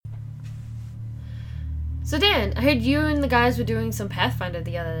So Dan, I heard you and the guys were doing some Pathfinder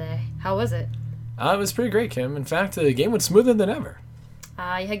the other day. How was it? It was pretty great, Kim. In fact, the game went smoother than ever.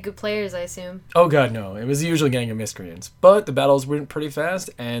 You had good players, I assume. Oh god, no. It was the usual gang of miscreants. But the battles went pretty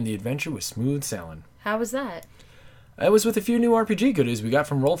fast, and the adventure was smooth sailing. How was that? It was with a few new RPG goodies we got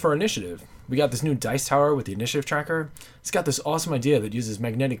from Roll4Initiative. We got this new dice tower with the initiative tracker. It's got this awesome idea that uses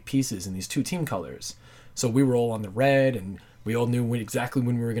magnetic pieces in these two team colors. So we were all on the red, and we all knew exactly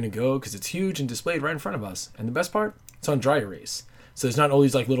when we were going to go, because it's huge and displayed right in front of us. And the best part? It's on dry erase. So there's not all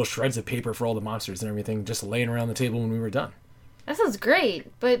these little shreds of paper for all the monsters and everything just laying around the table when we were done. That sounds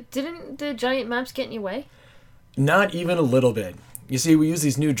great, but didn't the giant maps get in your way? Not even a little bit. You see, we use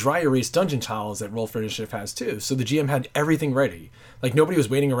these new dry erase dungeon tiles that Roll4Initiative has too, so the GM had everything ready. Nobody was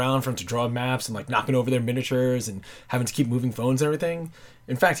waiting around for him to draw maps and knocking over their miniatures and having to keep moving phones and everything.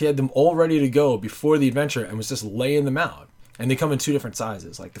 In fact, he had them all ready to go before the adventure and was just laying them out. And they come in two different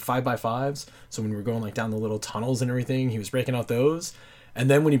sizes, the 5x5s, so when we were going down the little tunnels and everything, he was breaking out those. And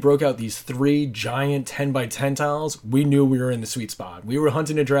then when he broke out these 3 giant 10x10 tiles, we knew we were in the sweet spot. We were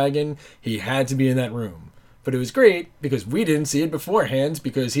hunting a dragon. He had to be in that room. But it was great because we didn't see it beforehand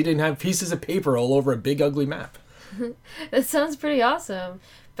because he didn't have pieces of paper all over a big ugly map. That sounds pretty awesome,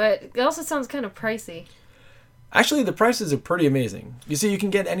 but it also sounds kind of pricey. Actually, the prices are pretty amazing. You see, you can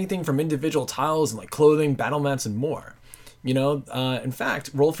get anything from individual tiles and clothing, battle mats, and more. In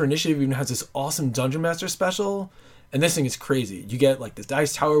fact, Roll4Initiative even has this awesome Dungeon Master special. And this thing is crazy. You get this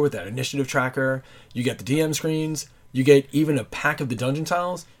dice tower with that initiative tracker. You get the DM screens. You get even a pack of the dungeon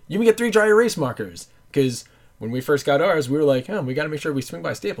tiles. You even get 3 dry erase markers. Because when we first got ours, we were we got to make sure we swing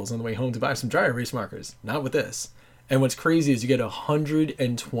by Staples on the way home to buy some dry erase markers. Not with this. And what's crazy is you get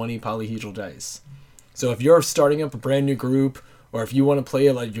 120 polyhedral dice. So if you're starting up a brand new group, or if you want to play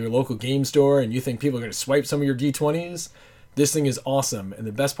at your local game store and you think people are going to swipe some of your D20s, this thing is awesome, and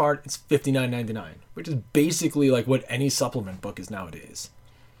the best part, it's $59.99, which is basically what any supplement book is nowadays.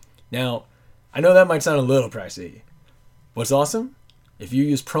 Now, I know that might sound a little pricey. What's awesome? If you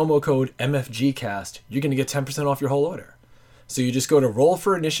use promo code MFGcast, you're going to get 10% off your whole order. So you just go to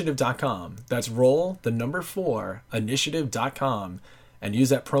roll4initiative.com. That's roll, the number 4, initiative.com, and use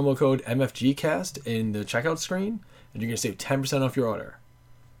that promo code MFGcast in the checkout screen, and you're going to save 10% off your order.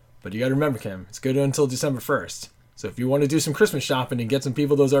 But you got to remember, Kim, it's good until December 1st. So if you want to do some Christmas shopping and get some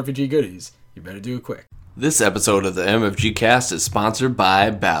people those RPG goodies, you better do it quick. This episode of the MFG Cast is sponsored by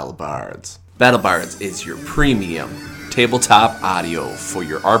Battlebards. Battlebards is your premium tabletop audio for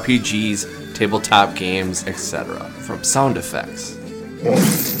your RPGs, tabletop games, etc. From sound effects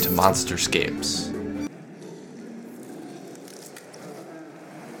to monsterscapes.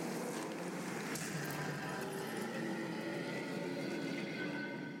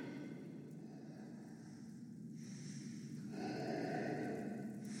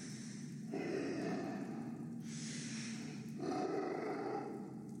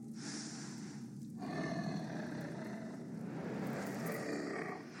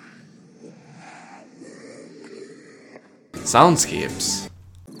 Soundscapes.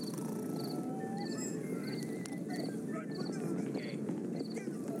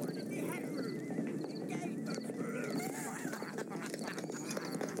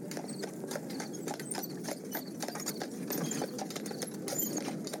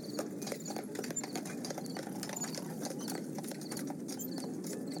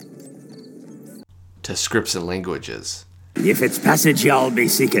 To scripts and languages. If it's passage y'all be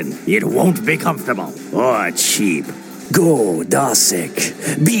seeking, it won't be comfortable or cheap. Go, Dasek,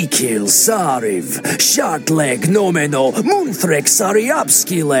 Bikil, Sariv, Shartleg, Nomeno, Moonthrex,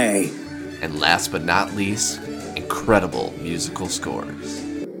 Sariabskile. And last but not least, incredible musical scores.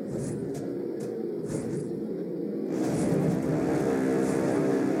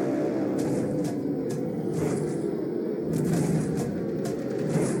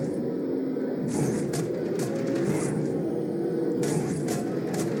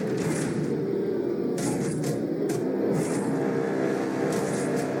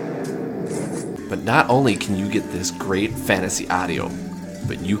 But not only can you get this great fantasy audio,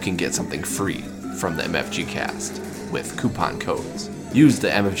 but you can get something free from the MFG Cast with coupon codes. Use the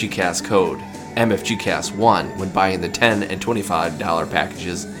MFG Cast code MFGCast1 when buying the $10 and $25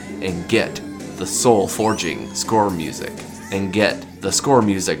 packages and get the Soul Forging score music and get the score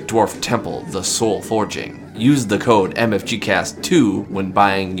music Dwarf Temple The Soul Forging. Use the code MFGCast2 when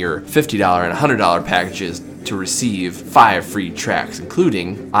buying your $50 and $100 packages to receive 5 free tracks,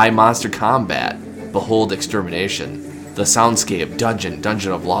 including I Monster Combat, Behold Extermination, The Soundscape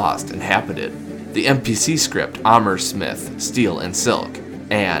Dungeon of Lost, Inhabited, the NPC script Armor Smith, Steel and Silk,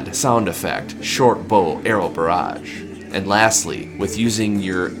 and sound effect Short Bow Arrow Barrage. And lastly, with using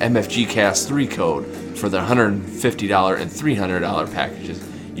your MFGcast3 code for the $150 and $300 packages,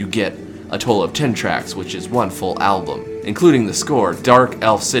 you get a total of 10 tracks, which is one full album, including the score, Dark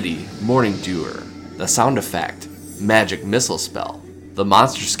Elf City, Morning Dewer, the sound effect, Magic Missile Spell, the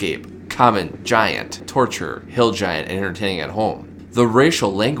Monsterscape, Common Giant, Torture, Hill Giant, and Entertaining at Home, the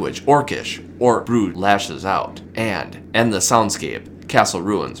racial language, Orcish, or Brood Lashes Out, and the soundscape, Castle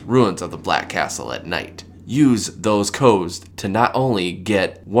Ruins, Ruins of the Black Castle at Night. Use those codes to not only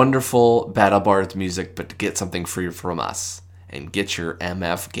get wonderful Battlebards music, but to get something free from us and get your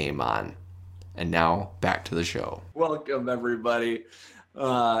MF game on. And now, back to the show. Welcome, everybody.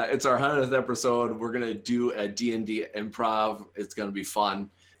 It's our 100th episode. We're going to do a D&D improv. It's going to be fun.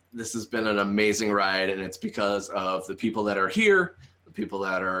 This has been an amazing ride, and it's because of the people that are here, the people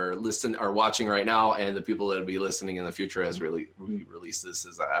that are watching right now, and the people that will be listening in the future as we release this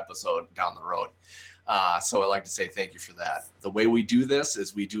as an episode down the road. So I'd like to say thank you for that. The way we do this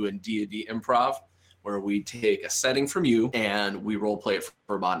is we do a D&D improv, where we take a setting from you and we role play it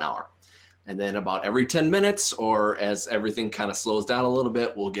for about an hour. And then about every 10 minutes, or as everything kind of slows down a little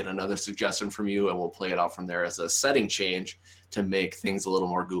bit, we'll get another suggestion from you and we'll play it out from there as a setting change to make things a little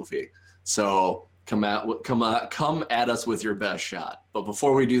more goofy. So come at us with your best shot. But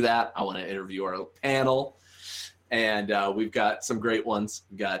before we do that, I want to interview our panel. And we've got some great ones.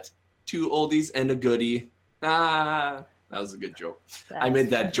 We've got two oldies and a goodie. That was a good joke. I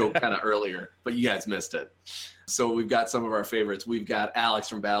made that joke kind of earlier, but you guys missed it. So we've got some of our favorites. We've got Alex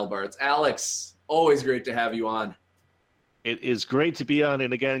from Battlebards. Alex, always great to have you on. It is great to be on,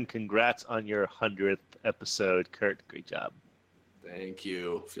 and again, congrats on your 100th episode, Kurt. Great job. Thank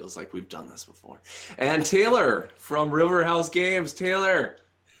you. Feels like we've done this before. And Taylor from Riverhouse Games. Taylor,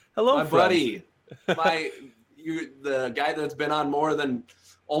 hello, my buddy, the guy that's been on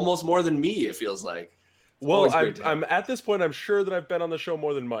almost more than me. It feels like. Well, I'm at this point. I'm sure that I've been on the show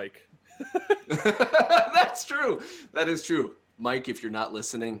more than Mike. That's true. That is true. Mike, if you're not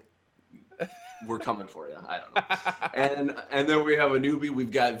listening, we're coming for you. I don't know. And then we have a newbie.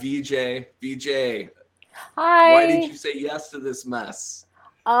 We've got VJ. VJ. Hi. Why did you say yes to this mess?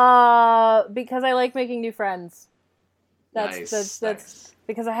 Because I like making new friends. That's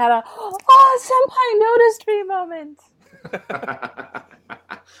because I had a senpai noticed me moment.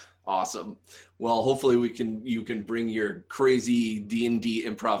 Awesome. Well, hopefully you can bring your crazy D&D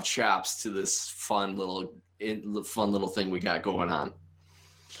improv chops to this fun little thing we got going on.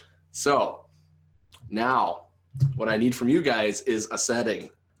 So now what I need from you guys is a setting.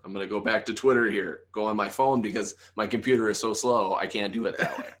 I'm going to go back to Twitter here, go on my phone because my computer is so slow. I can't do it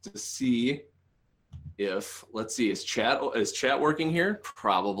that way. To see if, let's see, is chat working here?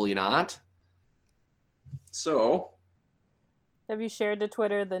 Probably not. So have you shared to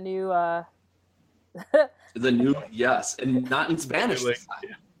Twitter the new yes, and not in Spanish this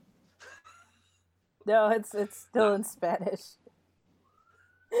time. No, it's still in Spanish.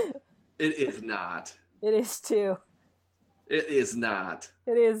 It is not. It is too. It is not.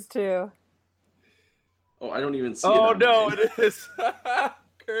 It is too. Oh, I don't even see it. Oh no, it is.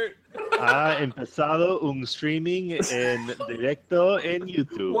 Kurt. Ha empezado un streaming en directo en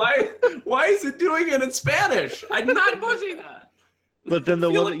YouTube. Why is it doing it in Spanish? I'm not pushing that. But then the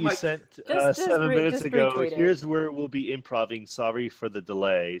one that you sent 7 minutes ago, retweet it. here's where we'll be improving. Sorry for the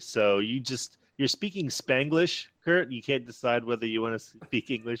delay. So you're speaking Spanglish, Kurt. You can't decide whether you want to speak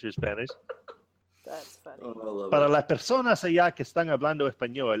English or Spanish. That's funny. Oh, Para las personas allá que están hablando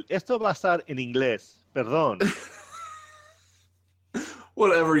español, esto va a estar en inglés. Perdón.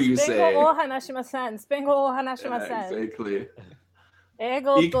 Whatever you say. Spengo o hanashimasen. Spengo o hanashimasen. Exactly.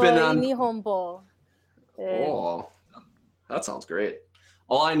 Ego to nihonbo. Oh, that sounds great.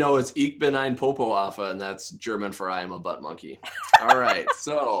 All I know is Ich bin ein Popo-Affe, and that's German for I am a butt monkey. All right,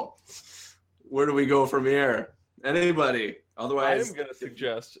 so where do we go from here? Anybody? Otherwise, I am going to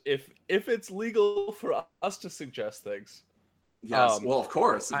suggest, if it's legal for us to suggest things. Yes, well, of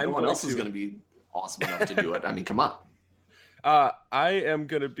course. No one else is going to be awesome enough to do it. I mean, come on. I am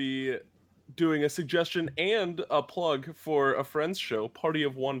going to be doing a suggestion and a plug for a friend's show. Party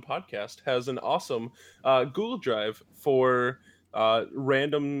of One podcast has an awesome Google Drive for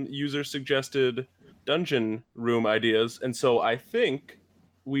random user-suggested dungeon room ideas. And so I think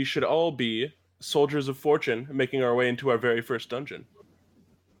we should all be soldiers of fortune making our way into our very first dungeon.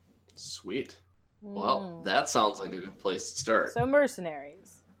 Sweet. Well, that sounds like a good place to start. So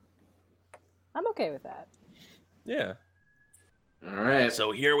mercenaries. I'm okay with that. Yeah. All right.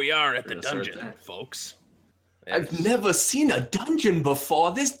 So here we are at the dungeon, folks. I've never seen a dungeon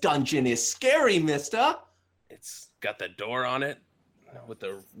before. This dungeon is scary, mister. It's got the door on it with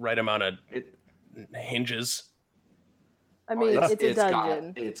the right amount of hinges. I mean, it's a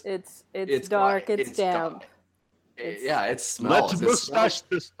dungeon. It's dark. It's damp. Yeah, it smells. Let mustache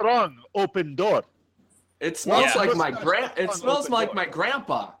the strong open door. It smells like my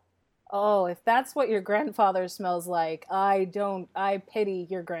grandpa. Oh, if that's what your grandfather smells like, I pity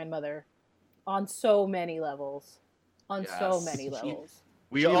your grandmother on so many levels.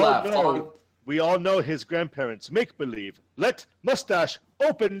 We all know his grandparents make believe. Let mustache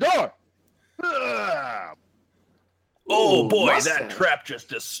open door. Oh boy, that trap just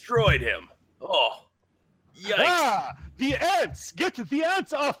destroyed him. Oh, yikes. The ants! Get the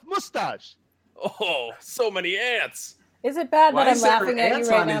ants off mustache! Oh, so many ants. Is it bad that I'm laughing at you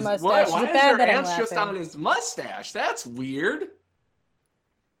right now, Mustache? Why is it bad there that ants I'm just laughing? on his mustache? That's weird.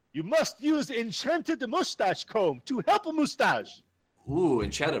 You must use enchanted mustache comb to help a mustache. Ooh,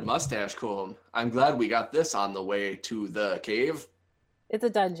 enchanted mustache comb. I'm glad we got this on the way to the cave. It's a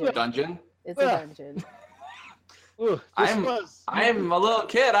dungeon. It's a dungeon. I'm a little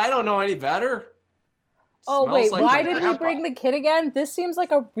kid. I don't know any better. Oh, Smells wait, like why my did we grandpa. bring the kid again? This seems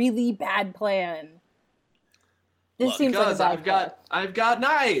like a really bad plan. Because I've got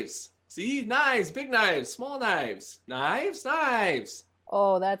knives. See, knives, big knives, small knives, knives.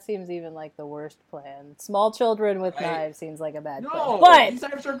 Oh, that seems even like the worst plan. Small children with knives seems like a bad plan. No, But these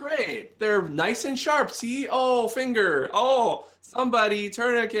knives are great. They're nice and sharp. See, oh, finger. Oh, somebody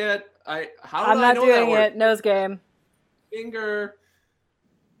tourniquet. I'm not doing it. Nose game. Finger.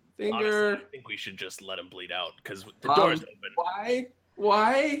 Honestly, I think we should just let him bleed out because the door's open.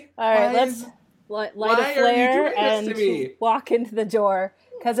 Why? All right, let's light a flare and walk into the door.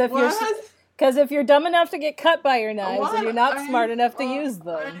 Because if you're dumb enough to get cut by your knives, and you're not smart enough to use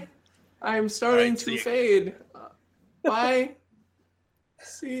them. I'm starting to fade. Why?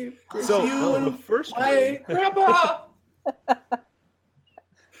 See, the first why, Grandpa?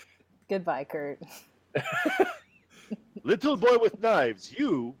 Goodbye, Kurt. Little boy with knives,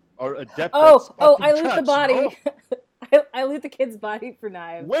 you are adept. I loot the body. I loot the kid's body for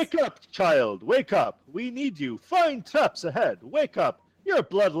knives. Wake up, child. Wake up. We need you. Find traps ahead. Wake up. Your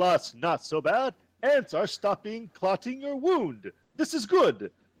blood loss not so bad. Ants are stopping clotting your wound. This is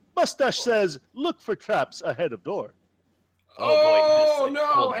good. Mustache says, look for traps ahead of door. Oh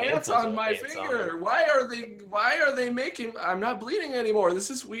no, ants on my finger. Why are they making I'm not bleeding anymore. This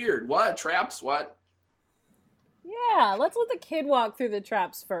is weird. What? Traps? What? Yeah, let's let the kid walk through the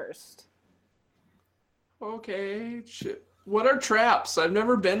traps first. Okay. Shit. What are traps? I've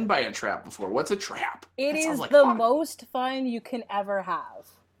never been by a trap before. What's a trap? It is the most fun you can ever have.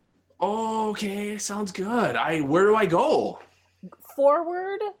 Okay, sounds good. Where do I go?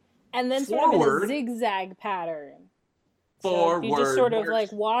 Forward, and then sort of in a zigzag pattern. So you just sort of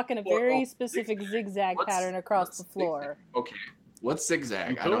like walk in a very specific zigzag pattern across the floor. Okay. What's zigzag?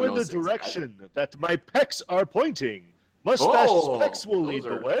 You go in the direction that my pecs are pointing. Mustache's pecs will lead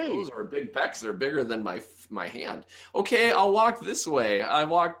the way. Those are big pecs. They're bigger than my hand. Okay, I'll walk this way. I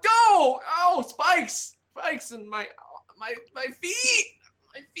walk. Go! Oh, spikes! Spikes in my feet!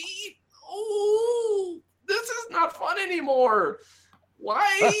 My feet! Oh, this is not fun anymore.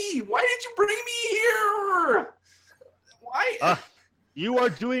 Why? Why did you bring me here? Why? You are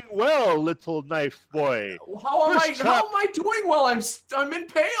doing well, little knife boy. How am I doing well? I'm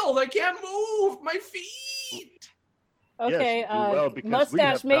impaled. I can't move. My feet. Okay, yes,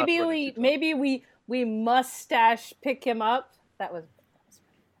 Mustache. Maybe we mustache pick him up. That was.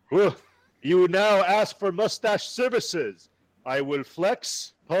 Well, you now ask for mustache services. I will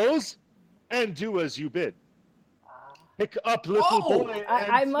flex, pose, and do as you bid. Pick up, little boy.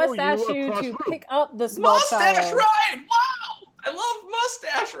 I must ask you to pick up the small mustache child. ride. Wow, I love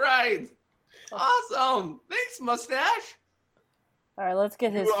mustache rides. Awesome. Thanks, mustache. All right, let's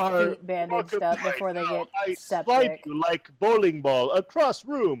get his feet bandaged up before they get septic. Swipe you like bowling ball across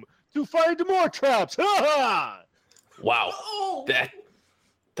room to find more traps. Ha! Wow,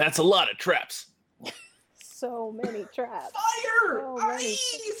 that's a lot of traps. So many traps. Fire!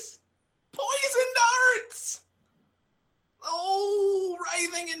 Ice! Poison darts! Oh,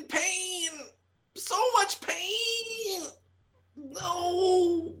 writhing in pain! So much pain!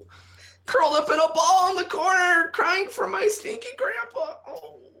 No! Curled up in a ball in the corner, crying for my stinky grandpa.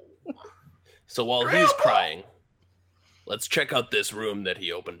 Oh. So while he's crying, let's check out this room that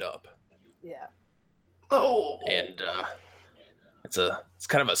he opened up. Yeah. Oh. And it's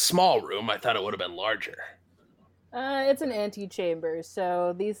kind of a small room. I thought it would have been larger. It's an antechamber,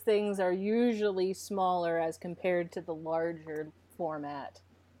 so these things are usually smaller as compared to the larger format.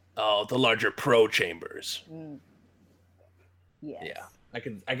 Oh, the larger pro chambers. Yes. Yeah. I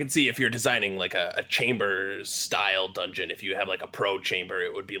can see if you're designing like a chamber style dungeon, if you have like a pro chamber,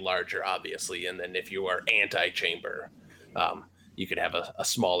 it would be larger, obviously. And then if you are anti-chamber, you could have a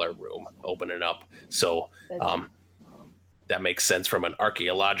smaller room opening up. So that makes sense from an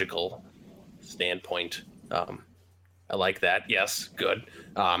archaeological standpoint. I like that. Yes, good.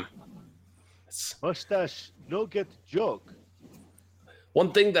 Mustache, no get joke.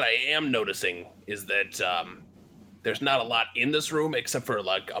 One thing that I am noticing is that there's not a lot in this room except for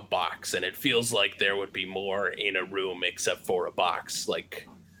like a box, and it feels like there would be more in a room except for a box. Like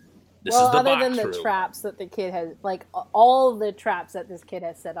this is the other box than the room. traps that the kid has, like all the traps that this kid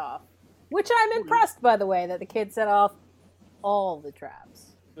has set off, which I'm impressed by the way that the kid set off all the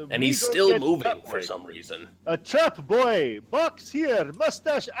traps. And he's still moving for some reason. A trap boy, box here.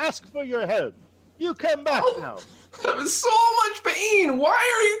 Mustache, ask for your help. You come back now. I'm in so much pain. Why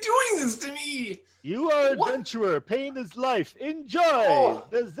are you doing this to me? You are an adventurer. Pain is life. Enjoy.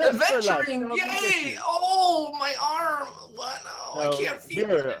 The zest for life. Adventuring, yay! Oh, my arm. What? No, I can't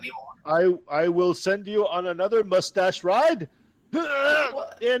feel it anymore. I will send you on another mustache ride.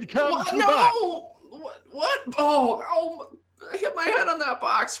 And come back. What? Oh, I hit my head on that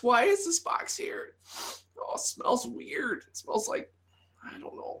box. Why is this box here? Oh, it smells weird. It smells like, I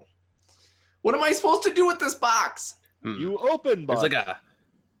don't know. What am I supposed to do with this box? You open box. There's like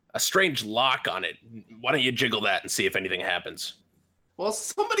a strange lock on it. Why don't you jiggle that and see if anything happens? Well,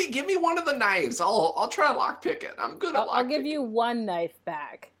 somebody give me one of the knives. I'll try to lockpick it. I'm good at lockpicking. I'll give you one knife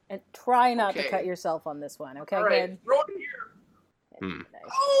back. And try not to cut yourself on this one, okay? All right, Good? throw it in here.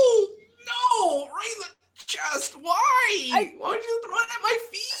 Oh, no! Right in the chest. Why? Why don't you throw it at my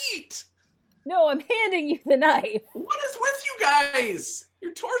feet? No, I'm handing you the knife. What is with you guys?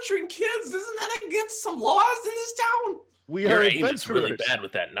 You're torturing kids. Isn't that against some laws in this town? Your aim is really bad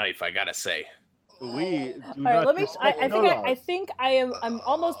with that knife, I gotta say. We do All right, not let me. I think I'm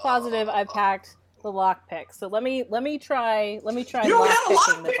almost positive I packed the lockpick. So let me try. You don't have a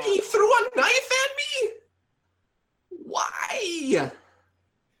lockpick. He threw a knife at me. Why?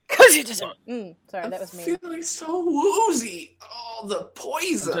 Because you just. Sorry, that was me. I'm feeling so woozy. Oh, the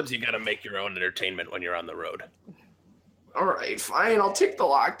poison. Sometimes you gotta make your own entertainment when you're on the road. All right, fine. I'll take the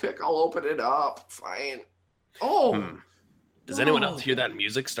lockpick. I'll open it up. Fine. Oh. Does anyone else hear that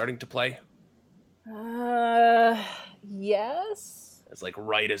music starting to play? Yes. It's like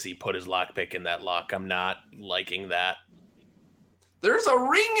right as he put his lockpick in that lock. I'm not liking that. There's a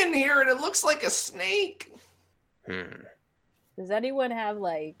ring in here, and it looks like a snake. Does anyone have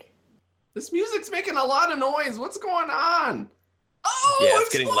like? This music's making a lot of noise. What's going on? Oh, yeah, it's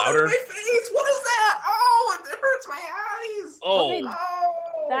getting louder. My face. What is that? Oh, it hurts my eyes. Oh,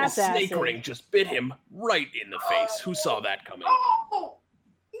 that's the snake acid. ring just bit him right in the face. Who saw that coming? Oh,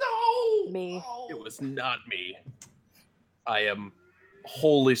 no. Me. It was not me. I am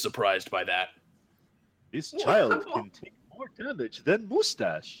wholly surprised by that. This child can take more damage than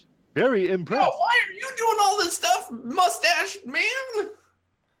Mustache. Very impressed. Oh, why are you doing all this stuff, mustache man?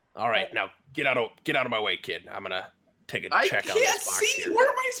 All right, now get out of my way, kid. I'm gonna take a check on this box. I can't see. Here. Where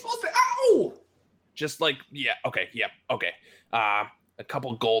am I supposed to? Ow! Just like, yeah, okay. A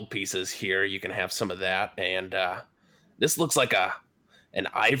couple gold pieces here. You can have some of that. And this looks like an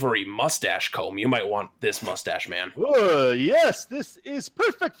ivory mustache comb. You might want this, mustache man. Oh, yes, this is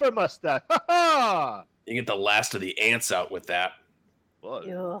perfect for Mustache. Ha ha! You get the last of the ants out with that.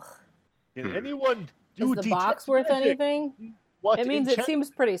 Ugh. Can anyone do Is the box worth anything? It means it seems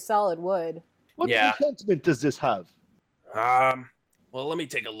pretty solid wood. What enchantment does this have? Well, let me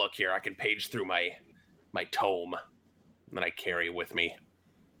take a look here. I can page through my tome that I carry with me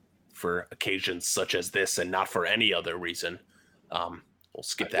for occasions such as this, and not for any other reason. We'll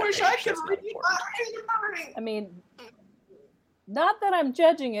skip that. I wish page. I could That's not read. important. I mean, not that I'm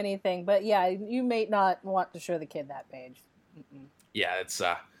judging anything, but yeah, you may not want to show the kid that page. Yeah, it's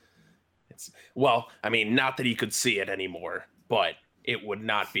well, I mean, not that he could see it anymore, but it would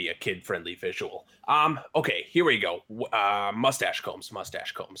not be a kid-friendly visual. Okay, here we go. Mustache combs.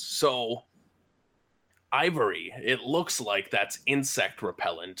 So, ivory, it looks like that's insect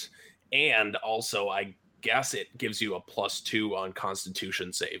repellent, and also, I guess it gives you a +2 on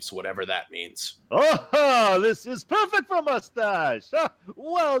Constitution saves, whatever that means. Oh, this is perfect for Mustache.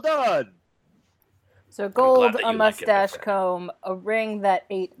 Well done. So gold, that a you like it, my mustache friend. comb, a ring that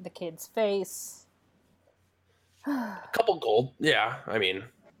ate the kid's face. A couple gold, yeah. I mean,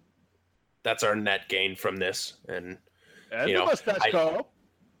 that's our net gain from this, and you the know, mustache comb.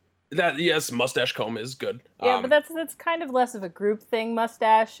 Yes, mustache comb is good. Yeah, but that's kind of less of a group thing,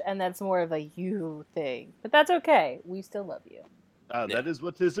 mustache, and that's more of a you thing. But that's okay. We still love you. That is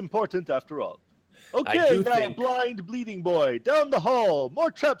what is important after all. Okay, now blind bleeding boy, down the hall.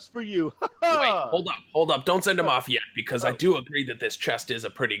 More traps for you. Wait, hold up. Don't send him off yet, because I do agree that this chest is a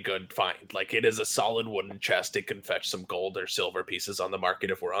pretty good find. Like, it is a solid wooden chest. It can fetch some gold or silver pieces on the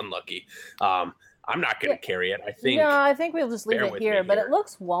market if we're unlucky. I'm not going to carry it. I think we'll just leave it here. But it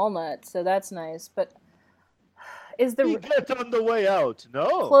looks walnut, so that's nice. But is we get on the way out?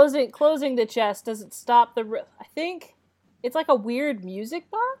 No. Closing the chest, does it stop the? I think it's like a weird music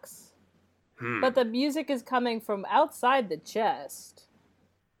box. But the music is coming from outside the chest.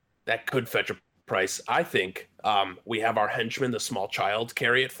 That could fetch a price. I think we have our henchman, the small child,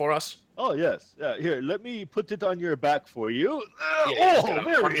 carry it for us. Oh, yes. Here, let me put it on your back for you.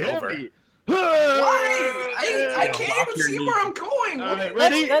 Very heavy. I can't even see where I'm going. All right,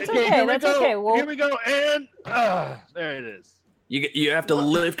 ready? That's okay. That's okay. Well, here we go. And there it is. You have to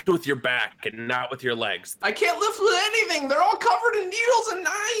lift with your back and not with your legs. I can't lift with anything. They're all covered in needles and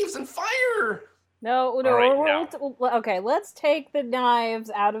knives and fire. Okay, let's take the knives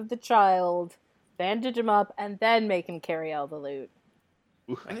out of the child, bandage him up, and then make him carry all the loot.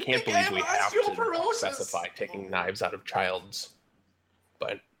 I can't believe we have to specify taking knives out of childs.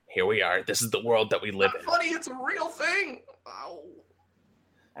 But here we are. This is the world that we live in. Funny, it's a real thing. Ow.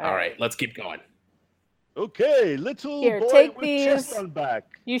 All right, let's keep going. Okay, little Here, boy take with these. chest on back.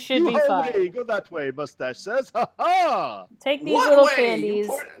 You should be fine. Go that way, Mustache says. Ha ha! Take these little candies.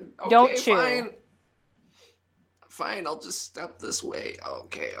 Don't chew. Fine, I'll just step this way.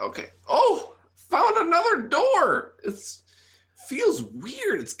 Okay. Oh, found another door. It feels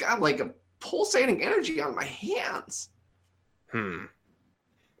weird. It's got like a pulsating energy on my hands.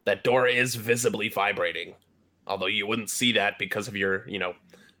 That door is visibly vibrating. Although you wouldn't see that because of your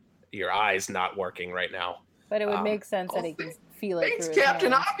eyes not working right now. But it would make sense that he can feel it. Thanks,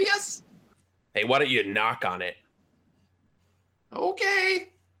 Captain Obvious. Hey, why don't you knock on it?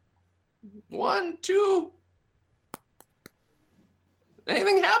 Okay. 1, 2.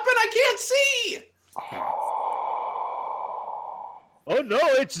 Anything happen? I can't see. Oh no,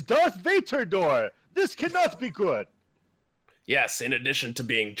 it's Darth Vader door. This cannot be good. Yes, in addition to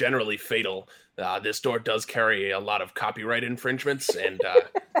being generally fatal, this door does carry a lot of copyright infringements, and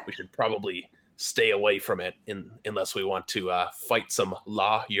we should probably stay away from it unless we want to fight some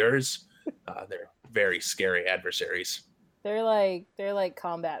lawyers. They're very scary adversaries. They're like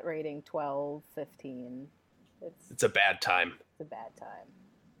combat rating 12, 15. It's a bad time. It's a bad time.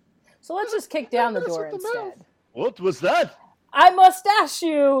 So let's just kick down the door instead. What was that? I must ask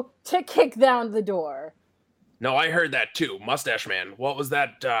you to kick down the door. No, I heard that too. Mustache Man, what was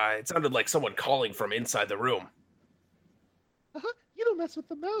that? It sounded like someone calling from inside the room. You don't mess with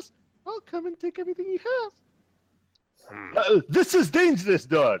the mouse. I'll come and take everything you have. This is dangerous,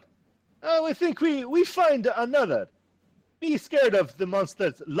 Dord. I think we find another. Be scared of the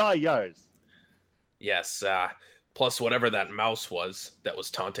monster's liars. Yes, plus whatever that mouse was that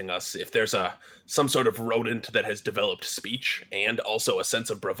was taunting us. If there's some sort of rodent that has developed speech and also a sense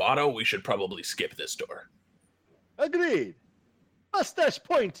of bravado, we should probably skip this door. Agreed. Mustache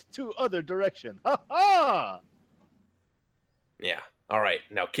point to other direction. Ha ha! Yeah. All right.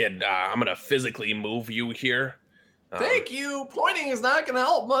 Now, kid, I'm going to physically move you here. Thank you. Pointing is not going to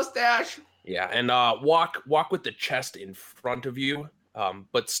help, Mustache. Yeah, and walk with the chest in front of you,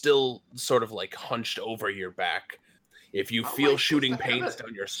 but still sort of like hunched over your back. If you feel shooting pains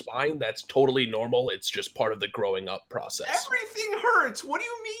down your spine, that's totally normal. It's just part of the growing up process. Everything hurts. What do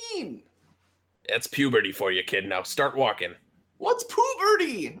you mean? That's puberty for you, kid. Now start walking. What's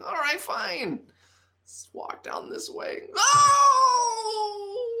puberty? All right, fine. Let's walk down this way.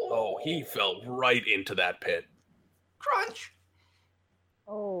 Oh, he fell right into that pit. Crunch.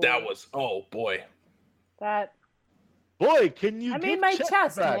 Oh. That was, oh boy. That. Boy, can you I mean, my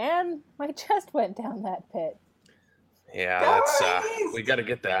chest, back? Man. My chest went down that pit. Yeah, that's, we gotta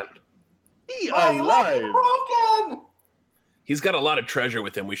get that. Broken. He's got a lot of treasure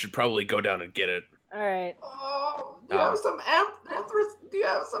with him. We should probably go down and get it. All right. Oh, do you have some anthrax? Do you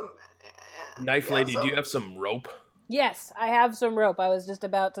have some... Knife lady, do you have some rope? Yes, I have some rope. I was just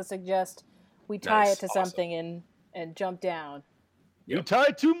about to suggest we tie it to something and jump down. Yep. You tie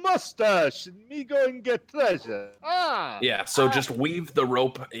to Mustache, and me go and get treasure. Yeah, so just weave the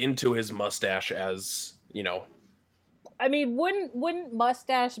rope into his mustache as, you know. I mean, wouldn't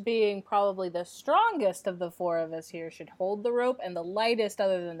Mustache, being probably the strongest of the four of us here, should hold the rope, and the lightest,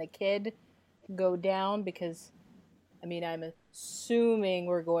 other than the kid, go down? Because, I mean, I'm assuming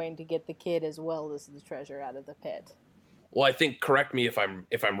we're going to get the kid as well as the treasure out of the pit. Well, I think, correct me if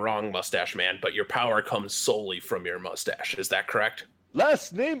I'm wrong, Mustache Man, but your power comes solely from your mustache. Is that correct?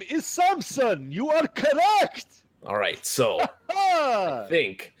 Last name is Samson. You are correct. All right, so I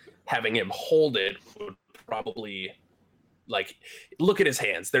think having him hold it would probably, like, look at his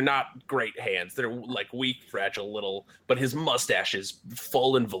hands. They're not great hands. They're like weak, fragile little, but his mustache is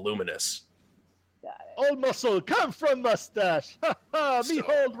full and voluminous. All muscle, come from mustache. Ha ha, me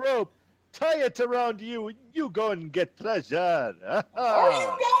hold rope. Tie it around you, and you go and get pleasure. Are you guys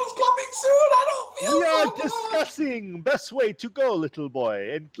coming soon? I don't feel We so are good. discussing best way to go, little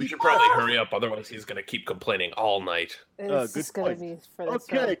boy. And We should probably hurry up, otherwise he's going to keep complaining all night. It's good just gonna point. be for this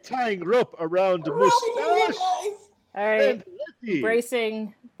Okay, one. tying rope around the mustache. All right, And ready.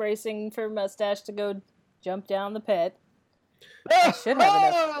 bracing for Mustache to go jump down the pit. I should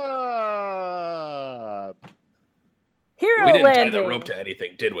have enough. Hero We didn't landing. tie the rope to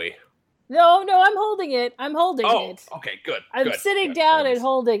anything, did we? No, I'm holding it. I'm holding Oh, it. okay, good. I'm good, sitting good. down and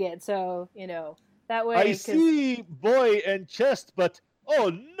holding it, so that way. I 'cause- see boy and chest, but oh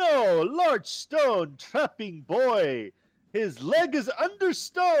no, large stone trapping boy. His leg is under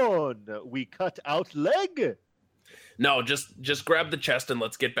stone. We cut out leg. No, just grab the chest and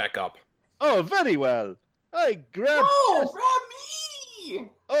let's get back up. Oh, very well. I grab. No, chest. grab me.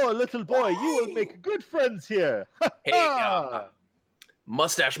 Oh, little boy, you will make good friends here. Hey,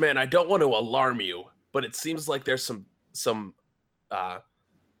 Mustache Man, I don't want to alarm you, but it seems like there's some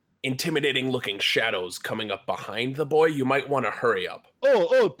intimidating looking shadows coming up behind the boy. You might want to hurry up.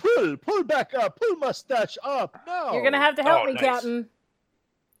 Oh, pull back up, pull mustache up now. You're gonna have to help Oh, me, nice. Captain.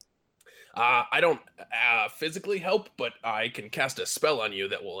 I don't physically help, but I can cast a spell on you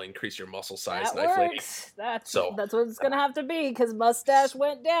that will increase your muscle size, That Knife Lady. works. That's So, what it's gonna have to be because Mustache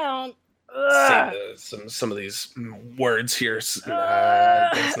went down. Say some of these words here.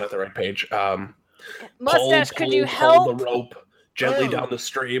 That's not the right page. Mustache, could you pull help? the rope gently Oh. down the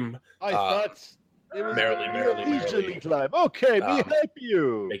stream. I thought it was merrily. leisurely climb. Okay, me help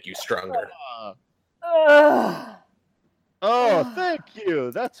you. Make you stronger. Ugh. Oh, thank you.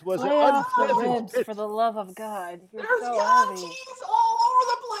 That was an Lay off the unpleasant ribs, hit. for the love of God. You're There's so yellow heavy. cheese all over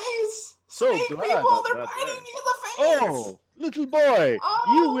the place. So Snake glad people, I'm they're not biting there. me in the face. Oh, little boy,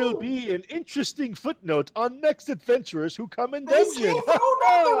 you will Oh. be an interesting footnote on next adventurers who come in They dungeon. say throw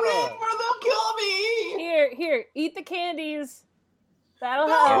down the ring or they'll kill me. Here, eat the candies. That'll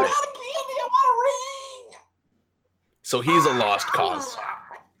No, help. not a candy. I want a ring. So he's a lost cause.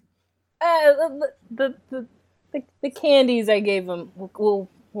 The candies I gave him will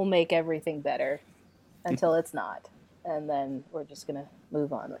make everything better until it's not, and then we're just gonna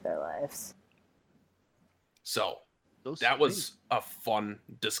move on with our lives. So Those that was a fun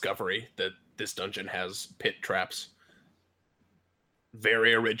discovery that this dungeon has pit traps.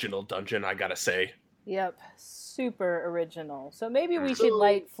 Very original dungeon, I gotta say. Yep, super original. So maybe we should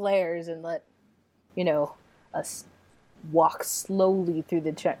light flares and let us walk slowly through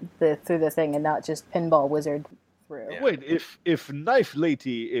through the thing and not just pinball wizard through. Yeah. Wait, if Knife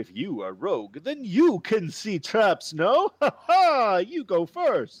Lady, if you are rogue, then you can see traps, no? Ha ha! You go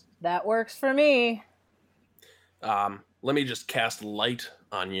first. That works for me. Let me just cast light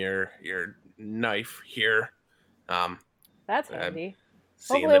on your knife here. That's I'm handy.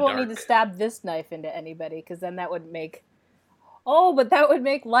 see in Hopefully I the won't need to dark. stab this knife into anybody, because then that would make... Oh, but that would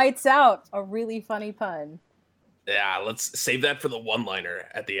make Lights Out a really funny pun. Yeah, let's save that for the one-liner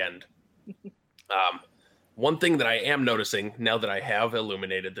at the end. One thing that I am noticing now that I have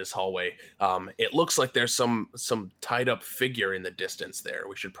illuminated this hallway, it looks like there's some tied-up figure in the distance there.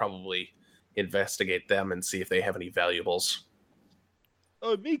 We should probably investigate them and see if they have any valuables.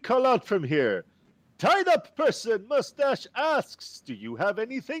 Oh, me call out from here. Tied up person, mustache asks, do you have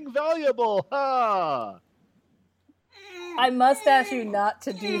anything valuable? Ha! I must ask you not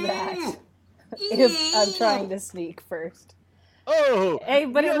to do that if I'm trying to sneak first. Oh! Hey,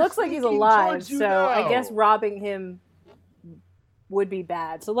 but we it are looks like he's sneaking alive, towards you so I now. guess robbing him would be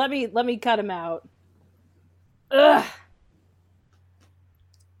bad. So let me cut him out. Ugh.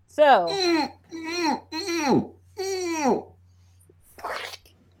 So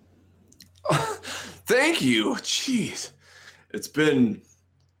Thank you. Jeez. It's been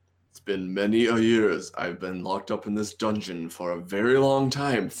many a years. I've been locked up in this dungeon for a very long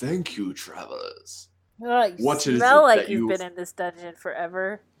time. Thank you, travelers. you What is smell it like that you've you- been in this dungeon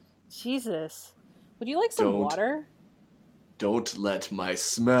forever. Jesus. Would you like some Don't. water? Don't let my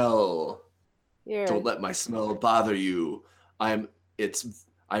smell. Here. Don't let my smell bother you.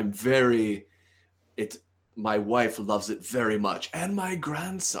 My wife loves it very much, and my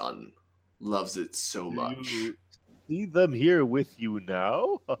grandson loves it so much. You see them here with you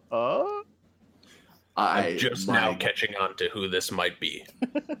now? Ha I'm just now catching on to who this might be.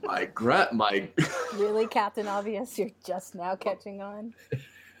 my Really, Captain Obvious? You're just now catching on?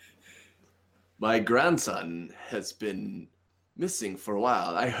 my grandson has been missing for a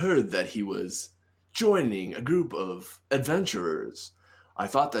while. I heard that he was joining a group of adventurers. I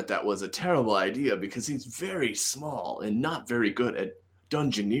thought that was a terrible idea because he's very small and not very good at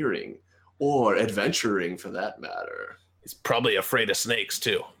dungeoneering or adventuring for that matter. He's probably afraid of snakes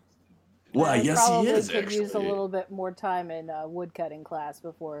too. Well, yes, he is. Could Actually, use a little bit more time in woodcutting class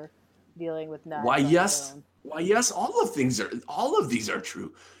before dealing with knives. Why, yes, all of these are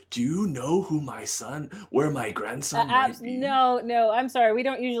true. Do you know where my grandson might be? No, I'm sorry. We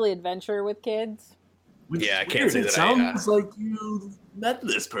don't usually adventure with kids. I can't say that. It sounds like you've met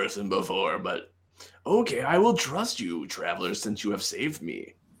this person before, but okay, I will trust you, traveler, since you have saved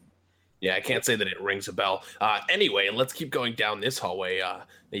me. Yeah, I can't say that it rings a bell. Anyway, let's keep going down this hallway.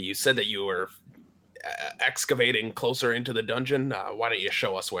 You said that you were excavating closer into the dungeon. Why don't you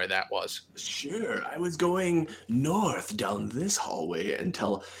show us where that was? Sure. I was going north down this hallway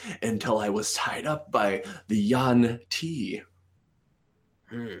until I was tied up by the Yan T.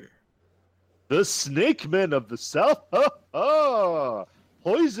 The snake men of the south?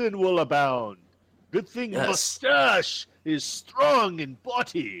 Poison will abound. Good thing Mustache is strong in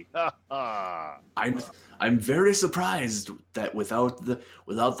body. I'm very surprised that without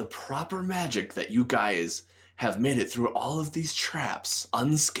the proper magic that you guys have made it through all of these traps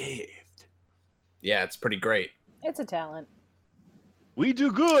unscathed. Yeah, it's pretty great. It's a talent. We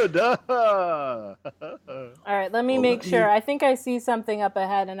do good. All right, let me make sure. I think I see something up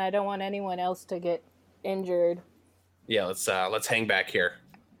ahead, and I don't want anyone else to get injured. Yeah, let's hang back here.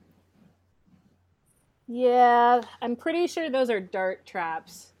 Yeah, I'm pretty sure those are dart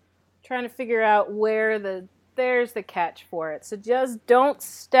traps. Trying to figure out where there's the catch for it. So just don't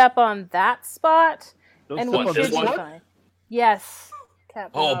step on that spot, and we should be fine. Yes.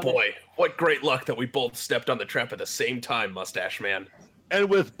 Captain Oh Robert. boy, what great luck that we both stepped on the trap at the same time, Mustache Man. And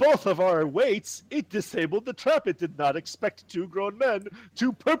with both of our weights, it disabled the trap. It did not expect two grown men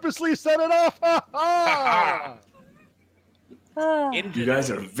to purposely set it off. Ha ha! You guys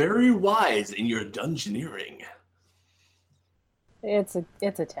are very wise in your dungeoneering. It's a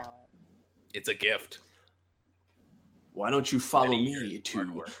talent. It's a gift. Why don't you follow me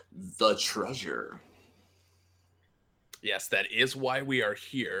to the treasure? Yes, that is why we are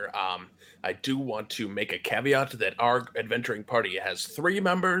here. I do want to make a caveat that our adventuring party has 3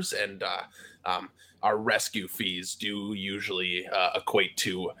 members, and our rescue fees do usually equate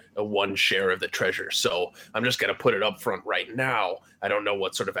to a 1 share of the treasure. So I'm just going to put it up front right now. I don't know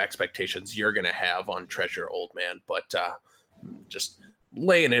what sort of expectations you're going to have on treasure, old man, but just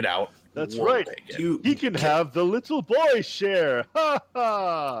laying it out. That's right. He can have the little boy share. Ha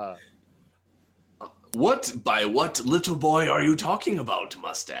ha! By what little boy are you talking about,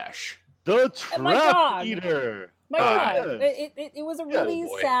 Mustache? The trap eater. My God. It was a really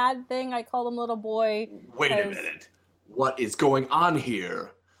sad thing. I called him little boy. Wait a minute. What is going on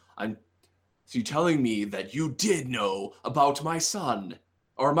here? So you're telling me that you did know about my son,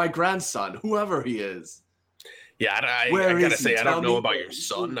 or my grandson, whoever he is. Yeah, I gotta say, I don't know about your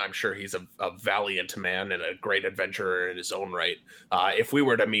son. I'm sure he's a valiant man and a great adventurer in his own right. If we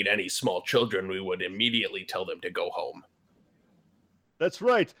were to meet any small children, we would immediately tell them to go home. That's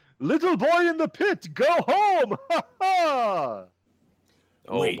right. Little boy in the pit, go home! Ha ha!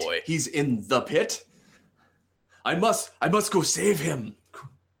 Oh, wait, boy. He's in the pit? I must go save him.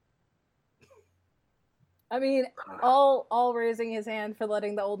 I mean, all raising his hand for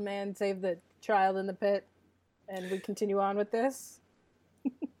letting the old man save the child in the pit. And we continue on with this?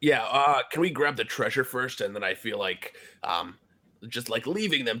 Yeah, can we grab the treasure first? And then I feel like just like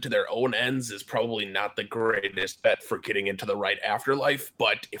leaving them to their own ends is probably not the greatest bet for getting into the right afterlife.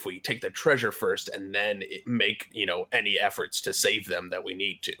 But if we take the treasure first and then make, any efforts to save them that we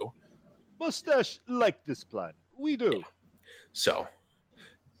need to. Mustache liked this plan. We do. Yeah. So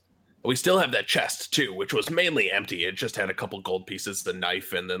we still have that chest too, which was mainly empty. It just had a couple gold pieces, the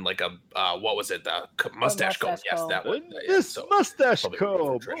knife, and then like a what was it? The mustache comb. Yes, that one. This mustache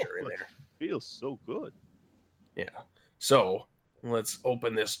comb. Treasure in there. Feels so good. Yeah. So let's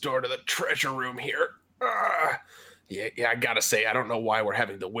open this door to the treasure room here. Yeah. I gotta say, I don't know why we're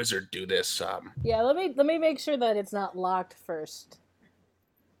having the wizard do this. Yeah, let me make sure that it's not locked first.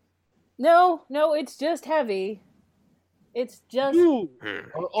 No, it's just heavy. It's just... You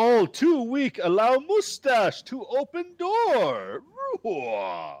are all too weak. Allow Mustache to open door.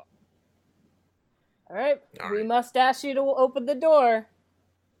 All right. We must ask you to open the door.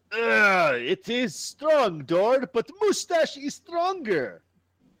 It is strong door, but Mustache is stronger.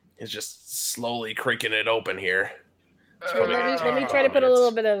 It's just slowly creaking it open here. Let me try to put a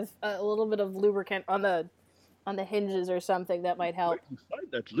little bit of lubricant on the on the hinges or something that might help. Where you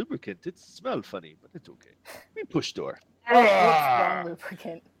find that lubricant? It smelled funny, but it's okay. We push door. What's wrong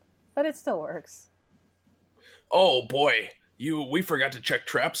lubricant? But it still works. Oh boy, we forgot to check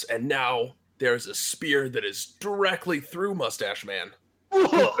traps, and now there's a spear that is directly through Mustache Man.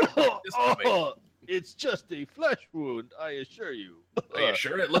 It's just a flesh wound, I assure you. Are you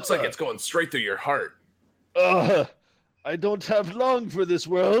sure? It looks like it's going straight through your heart. I don't have long for this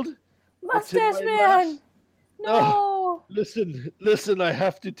world. Mustache Man! No! Listen, I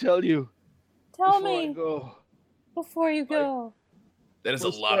have to tell you. Tell me. Before you go. That is a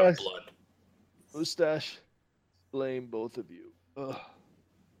lot of blood. Mustache, blame both of you.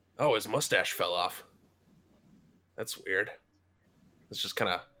 Oh, his mustache fell off. That's weird. It's just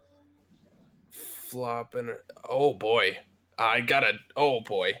kind of flopping. Oh boy. Oh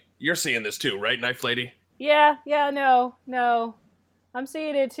boy. You're seeing this too, right, Knife Lady? Yeah, no. I'm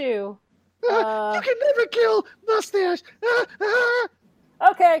seeing it too. You can never kill Mustache.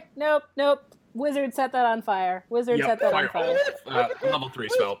 Okay, nope. Wizard set that on fire. Set that on fire. Level 3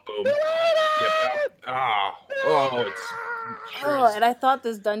 spell. Boom. Yep. And I thought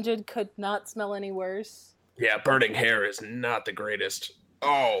this dungeon could not smell any worse. Yeah, burning hair is not the greatest.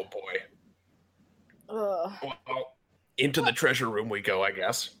 Oh boy. Well, into the treasure room we go, I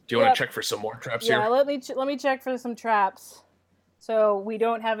guess. Do you want to check for some more traps here? Yeah, let me check for some traps. So we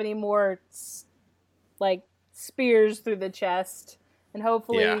don't have any more spears through the chest, and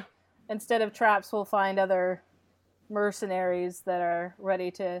hopefully instead of traps we'll find other mercenaries that are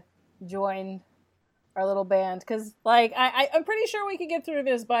ready to join our little band. Because I'm pretty sure we could get through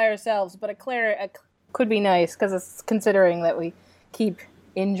this by ourselves, but a cleric could be nice because it's considering that we keep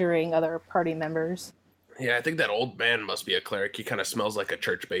injuring other party members. Yeah, I think that old man must be a cleric. He kind of smells like a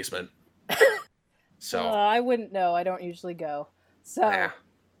church basement. So I wouldn't know. I don't usually go. So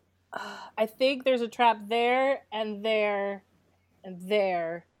I think there's a trap there and there and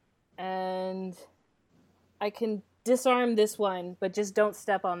there, and I can disarm this one, but just don't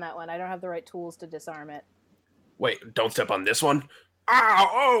step on that one. I don't have the right tools to disarm it. Wait, don't step on this one?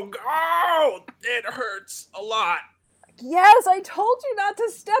 Ow! Oh! It hurts a lot. Yes, I told you not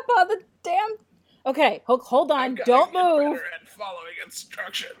to step on the damn... Okay, hold on. Don't move. Better at following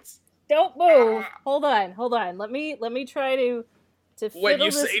instructions. Don't move. Hold on. Let me try to when you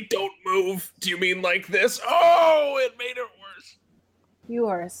say don't move, do you mean like this? Oh, it made it worse. You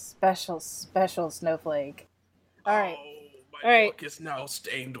are a special snowflake. All right. My book is now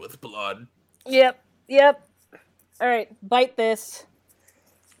stained with blood. Yep. All right, bite this.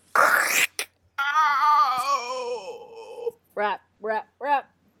 Ow! Wrap. All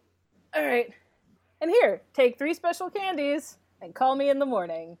right. And here, take 3 special candies and call me in the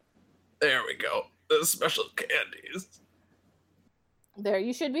morning. There we go. The special candies. There,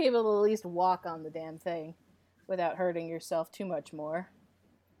 you should be able to at least walk on the damn thing without hurting yourself too much more.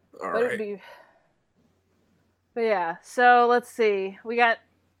 All right. But yeah, so let's see. We got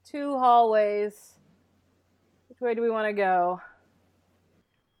 2 hallways. Which way do we want to go?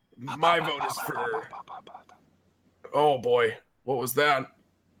 My vote is for... Oh boy, what was that?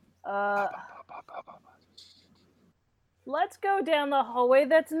 Let's go down the hallway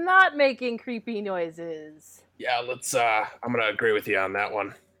that's not making creepy noises. Yeah, let's, I'm gonna agree with you on that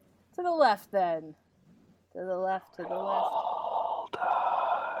one. To the left, then. To the left.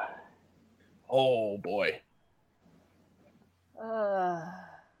 Oh, boy. Alright.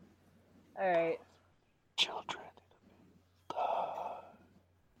 Children.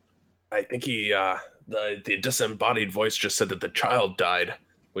 I think the disembodied voice just said that the child died,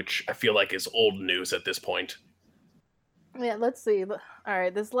 which I feel like is old news at this point. Yeah, let's see.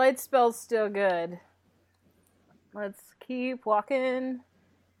 Alright, this light spell's still good. Let's keep walking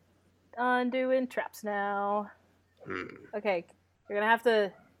on doing traps now. Okay, you're gonna have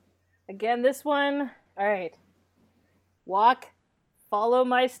to... Again, this one. Alright. Walk. Follow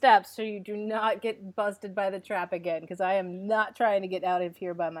my steps so you do not get busted by the trap again, because I am not trying to get out of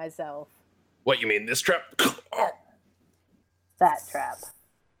here by myself. What, you mean this trap? Oh. That trap.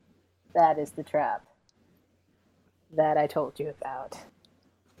 That is the trap. That I told you about.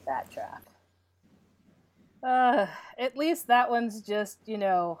 That trap. At least that one's just,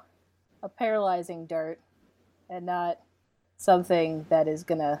 a paralyzing dart, and not something that is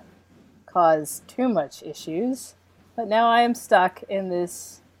gonna cause too much issues. But now I am stuck in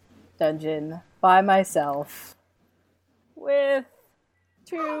this dungeon by myself with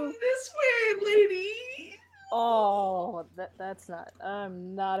 2... This way, lady! Oh, that's not...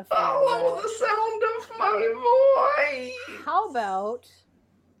 I'm not a fan Follow of the sound of my voice! How about...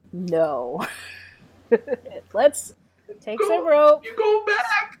 No. Let's take some rope. You go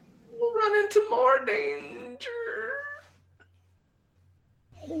back! We'll run into more danger!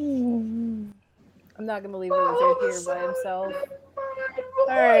 I'm not gonna leave the wizard here by himself.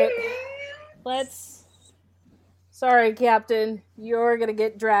 Alright. Sorry, Captain. You're gonna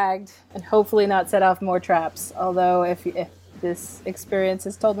get dragged and hopefully not set off more traps. Although, if this experience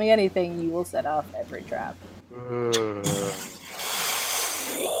has told me anything, you will set off every trap. Yeah.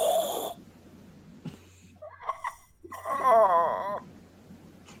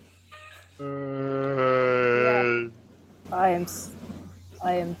 I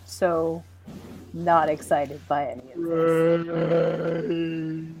am so not excited by any of this.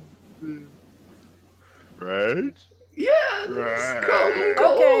 Right? Yeah. Right.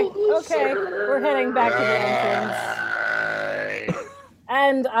 Okay. We're heading back to the entrance.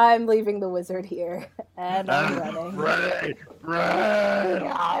 And I'm leaving the wizard here. And I'm running. Right.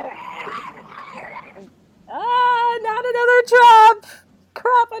 Not another trap!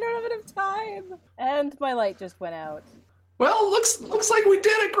 Crap, I don't have enough time. And my light just went out. Well, looks like we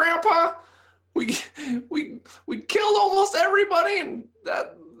did it, Grandpa. We killed almost everybody, and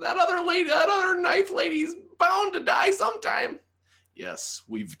that other knife lady's bound to die sometime. Yes,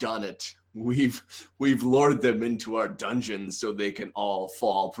 we've done it. We've lured them into our dungeons so they can all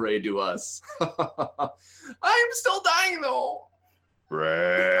fall prey to us. I'm still dying though.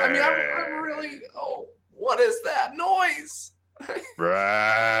 Right. I mean, I'm really. Oh, what is that noise? Right.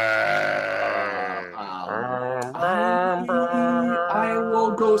 I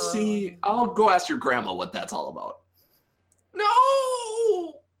will go see. I'll go ask your grandma what that's all about.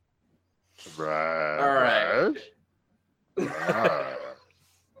 No. Right. All right.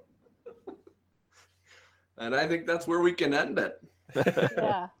 And I think that's where we can end it.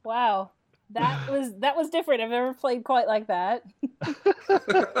 Yeah. Wow. That was different. I've never played quite like that.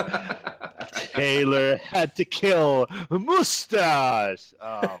 Taylor had to kill Mustache.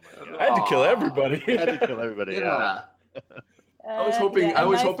 Oh my god! I had to kill everybody. Yeah. I was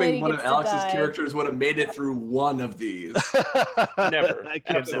hoping one of Alex's characters would have made it through one of these. Never.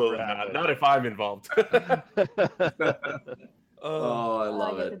 Absolutely not. Not if I'm involved. I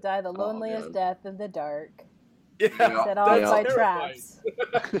love I get it. to die the loneliest death in the dark. Yeah. Set off by traps.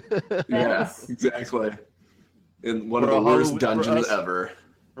 Yeah, exactly. In one of the worst dungeons ever.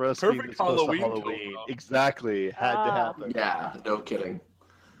 Perfect Halloween. Exactly. Had to happen. Yeah, no kidding.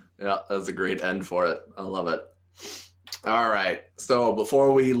 Yeah, that's a great end for it. I love it. All right. So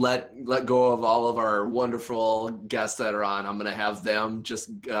before we let go of all of our wonderful guests that are on, I'm going to have them just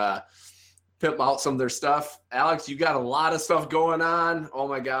pimp out some of their stuff. Alex, you got a lot of stuff going on. Oh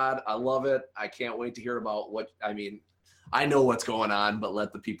my God. I love it. I can't wait to hear about I know what's going on, but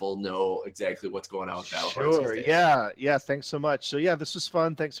let the people know exactly what's going on with Battlebards. Sure. Yeah. Thanks so much. So yeah, this was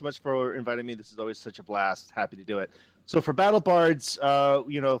fun. Thanks so much for inviting me. This is always such a blast. Happy to do it. So for Battlebards,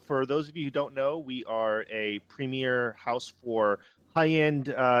 for those of you who don't know, we are a premier house for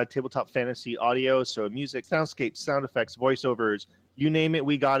high-end tabletop fantasy audio. So music, soundscapes, sound effects, voiceovers, you name it,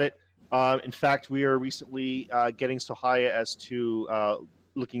 we got it. In fact, we are recently getting so high as to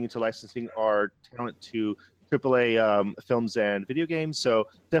looking into licensing our talent to AAA films and video games. So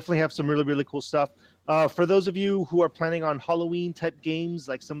definitely have some really, really cool stuff. For those of you who are planning on Halloween type games,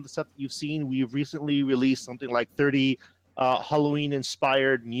 like some of the stuff that you've seen, we've recently released something like 30 Halloween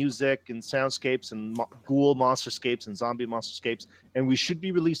inspired music and soundscapes and ghoul monsterscapes and zombie monsterscapes. And we should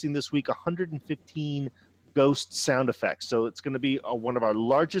be releasing this week 115 ghost sound effects. So it's going to be one of our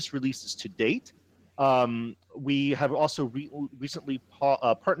largest releases to date. We have also recently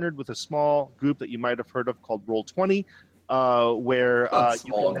partnered with a small group that you might have heard of called Roll20, where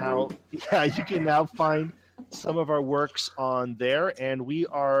you can now find some of our works on there. And we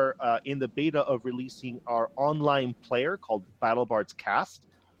are in the beta of releasing our online player called Battlebards Cast,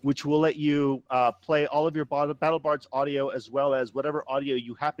 which will let you play all of your Battlebards audio as well as whatever audio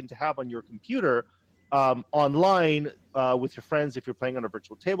you happen to have on your computer online with your friends. If you're playing on a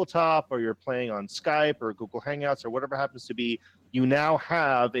virtual tabletop or you're playing on Skype or Google Hangouts or whatever happens to be, you now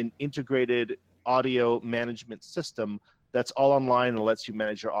have an integrated audio management system that's all online and lets you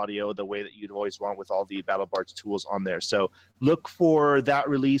manage your audio the way that you'd always want with all the Battlebards tools on there. So look for that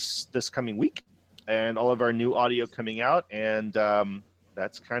release this coming week and all of our new audio coming out. And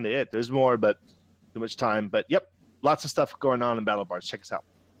that's kind of it. There's more, but too much time. But yep, lots of stuff going on in Battlebards. Check us out.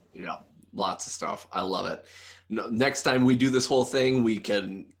 Yeah. Lots of stuff. I love it. Next time we do this whole thing, we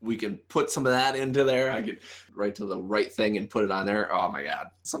can put some of that into there. I could write to the right thing and put it on there. Oh my God.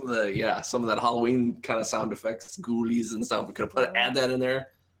 Some of that Halloween kind of sound effects, ghoulies and stuff. We could add that in there.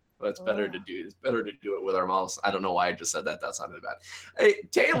 But it's better to do it with our mouse. I don't know why I just said that. That sounded bad. Hey,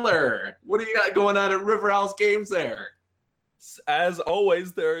 Taylor, what do you got going on at Riverhouse Games there? As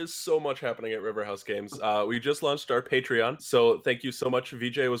always, there is so much happening at Riverhouse Games. We just launched our Patreon, so thank you so much.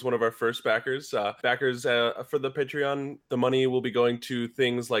 VJ was one of our first backers. Backers for the Patreon, the money will be going to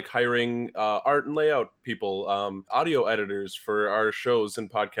things like hiring art and layout people, audio editors for our shows and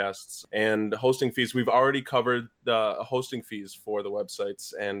podcasts, and hosting fees. We've already covered the hosting fees for the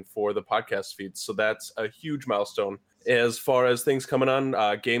websites and for the podcast feeds, so that's a huge milestone. As far as things coming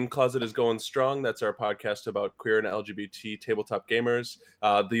on, Game Closet is going strong. That's our podcast about queer and LGBT tabletop gamers.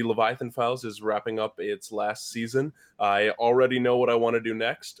 The Leviathan Files is wrapping up its last season. I already know what I want to do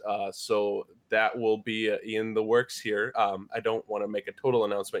next, so that will be in the works here. I don't want to make a total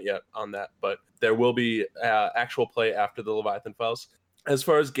announcement yet on that, but there will be actual play after the Leviathan Files. As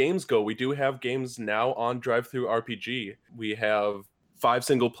far as games go, we do have games now on DriveThruRPG. We have 5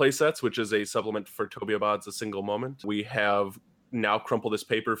 single play sets, which is a supplement for Toby Abad's A Single Moment. We have Now Crumple This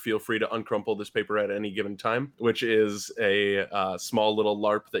Paper. Feel free to uncrumple this paper at any given time, which is a small little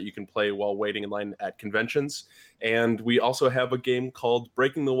LARP that you can play while waiting in line at conventions. And we also have a game called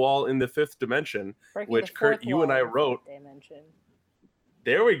Breaking the Wall in the Fifth Dimension, which Kurt, you and I wrote.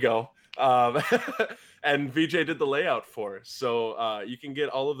 There we go. And VJ did the layout for. So you can get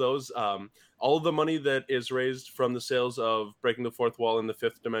all of those. All of the money that is raised from the sales of Breaking the Fourth Wall in the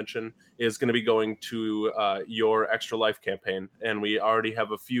Fifth Dimension is going to be going to your Extra Life campaign. And we already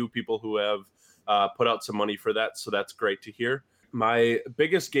have a few people who have put out some money for that. So that's great to hear. My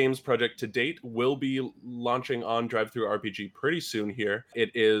biggest games project to date will be launching on DriveThruRPG pretty soon here.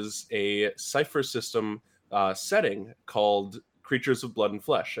 It is a cipher system setting called Creatures of Blood and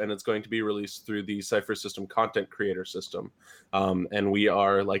Flesh, and it's going to be released through the Cypher System content creator system. And we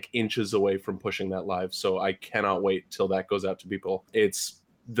are like inches away from pushing that live, so I cannot wait till that goes out to people. It's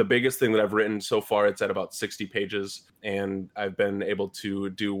the biggest thing that I've written so far. It's at about 60 pages, and I've been able to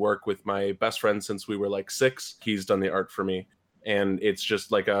do work with my best friend since we were like 6. He's done the art for me, and it's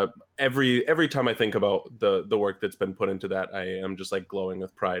just like every time I think about the work that's been put into that, I am just like glowing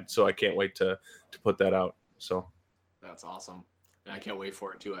with pride. So I can't wait to put that out. So that's awesome. I can't wait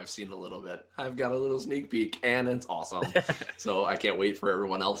for it too. I've seen a little bit. I've got a little sneak peek, and it's awesome. So I can't wait for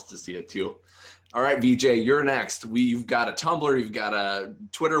everyone else to see it too. All right, VJ, you're next. We've got a Tumblr, you've got a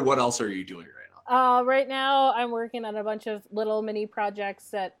Twitter. What else are you doing right now? Right now, I'm working on a bunch of little mini projects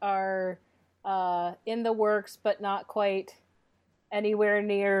that are in the works, but not quite anywhere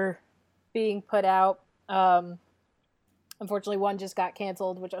near being put out. Unfortunately, one just got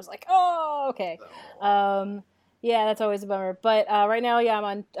canceled, which I was like, oh, okay. Yeah, that's always a bummer. But right now, yeah,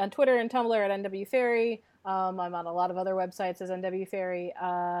 I'm on Twitter and Tumblr at NWFairy. I'm on a lot of other websites as NWFairy.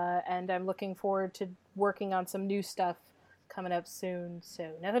 And I'm looking forward to working on some new stuff coming up soon.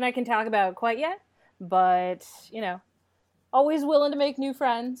 So nothing I can talk about quite yet. But, you know, always willing to make new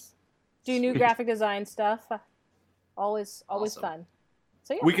friends. Do new graphic design stuff. Always awesome. Fun.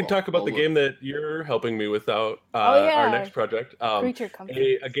 So, yeah. We can talk about the game that you're helping me with our next project.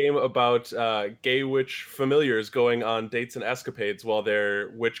 A game about gay witch familiars going on dates and escapades while their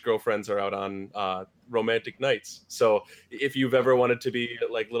witch girlfriends are out on romantic nights. So if you've ever wanted to be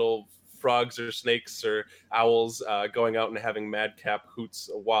like little frogs or snakes or owls going out and having madcap hoots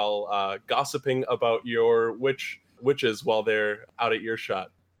while gossiping about your witches while they're out at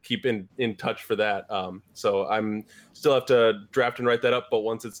earshot, keep in touch for that. So I'm still have to draft and write that up, but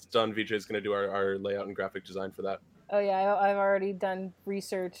once it's done, VJ is going to do our layout and graphic design for that. Oh yeah, I've already done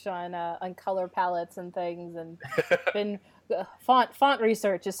research on color palettes and things, and been font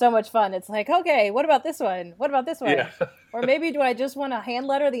research is so much fun. It's like, okay, what about this one? What about this one? Yeah. Or maybe do I just want to hand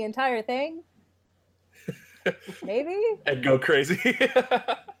letter the entire thing? Maybe. And go crazy.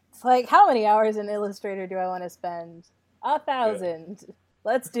 It's like, how many hours in Illustrator do I want to spend? 1,000. Yeah.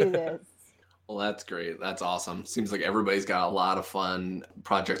 Let's do this. Well, that's great. That's awesome. Seems like everybody's got a lot of fun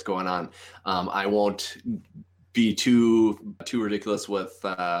projects going on. I won't be too ridiculous with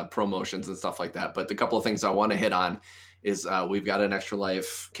promotions and stuff like that, but the couple of things I want to hit on is we've got an Extra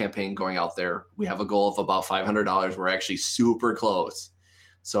Life campaign going out there. We have a goal of about $500. We're actually super close.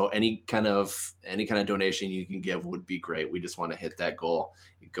 So any kind of donation you can give would be great. We just want to hit that goal.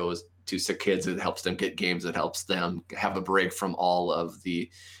 It goes to sick kids. It helps them get games. It helps them have a break from all of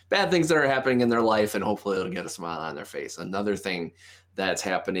the bad things that are happening in their life, and hopefully it'll get a smile on their face. Another thing that's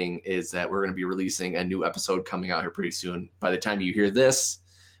happening is that we're going to be releasing a new episode coming out here pretty soon. By the time you hear this,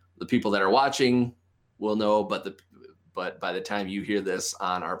 the people that are watching will know, but by the time you hear this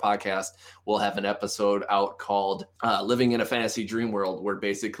on our podcast, we'll have an episode out called Living in a Fantasy Dream World, where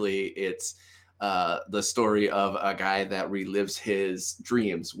basically it's the story of a guy that relives his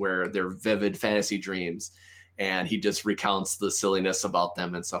dreams, where they're vivid fantasy dreams. and he just recounts the silliness about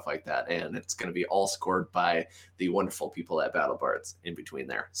them and stuff like that. And it's going to be all scored by the wonderful people at Battlebards in between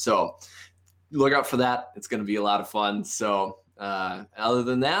there. So look out for that. It's going to be a lot of fun. So other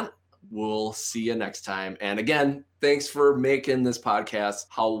than that, we'll see you next time. And again, thanks for making this podcast.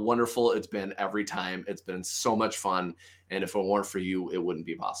 How wonderful it's been every time. It's been so much fun. And if it weren't for you, it wouldn't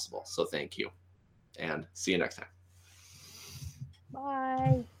be possible. So thank you. And see you next time.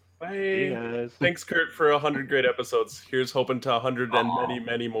 Bye. Bye. Thanks, Kurt, for 100 great episodes. Here's hoping to 100 and many,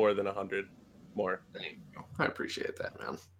 many more than 100 more. Thank you. I appreciate that, man.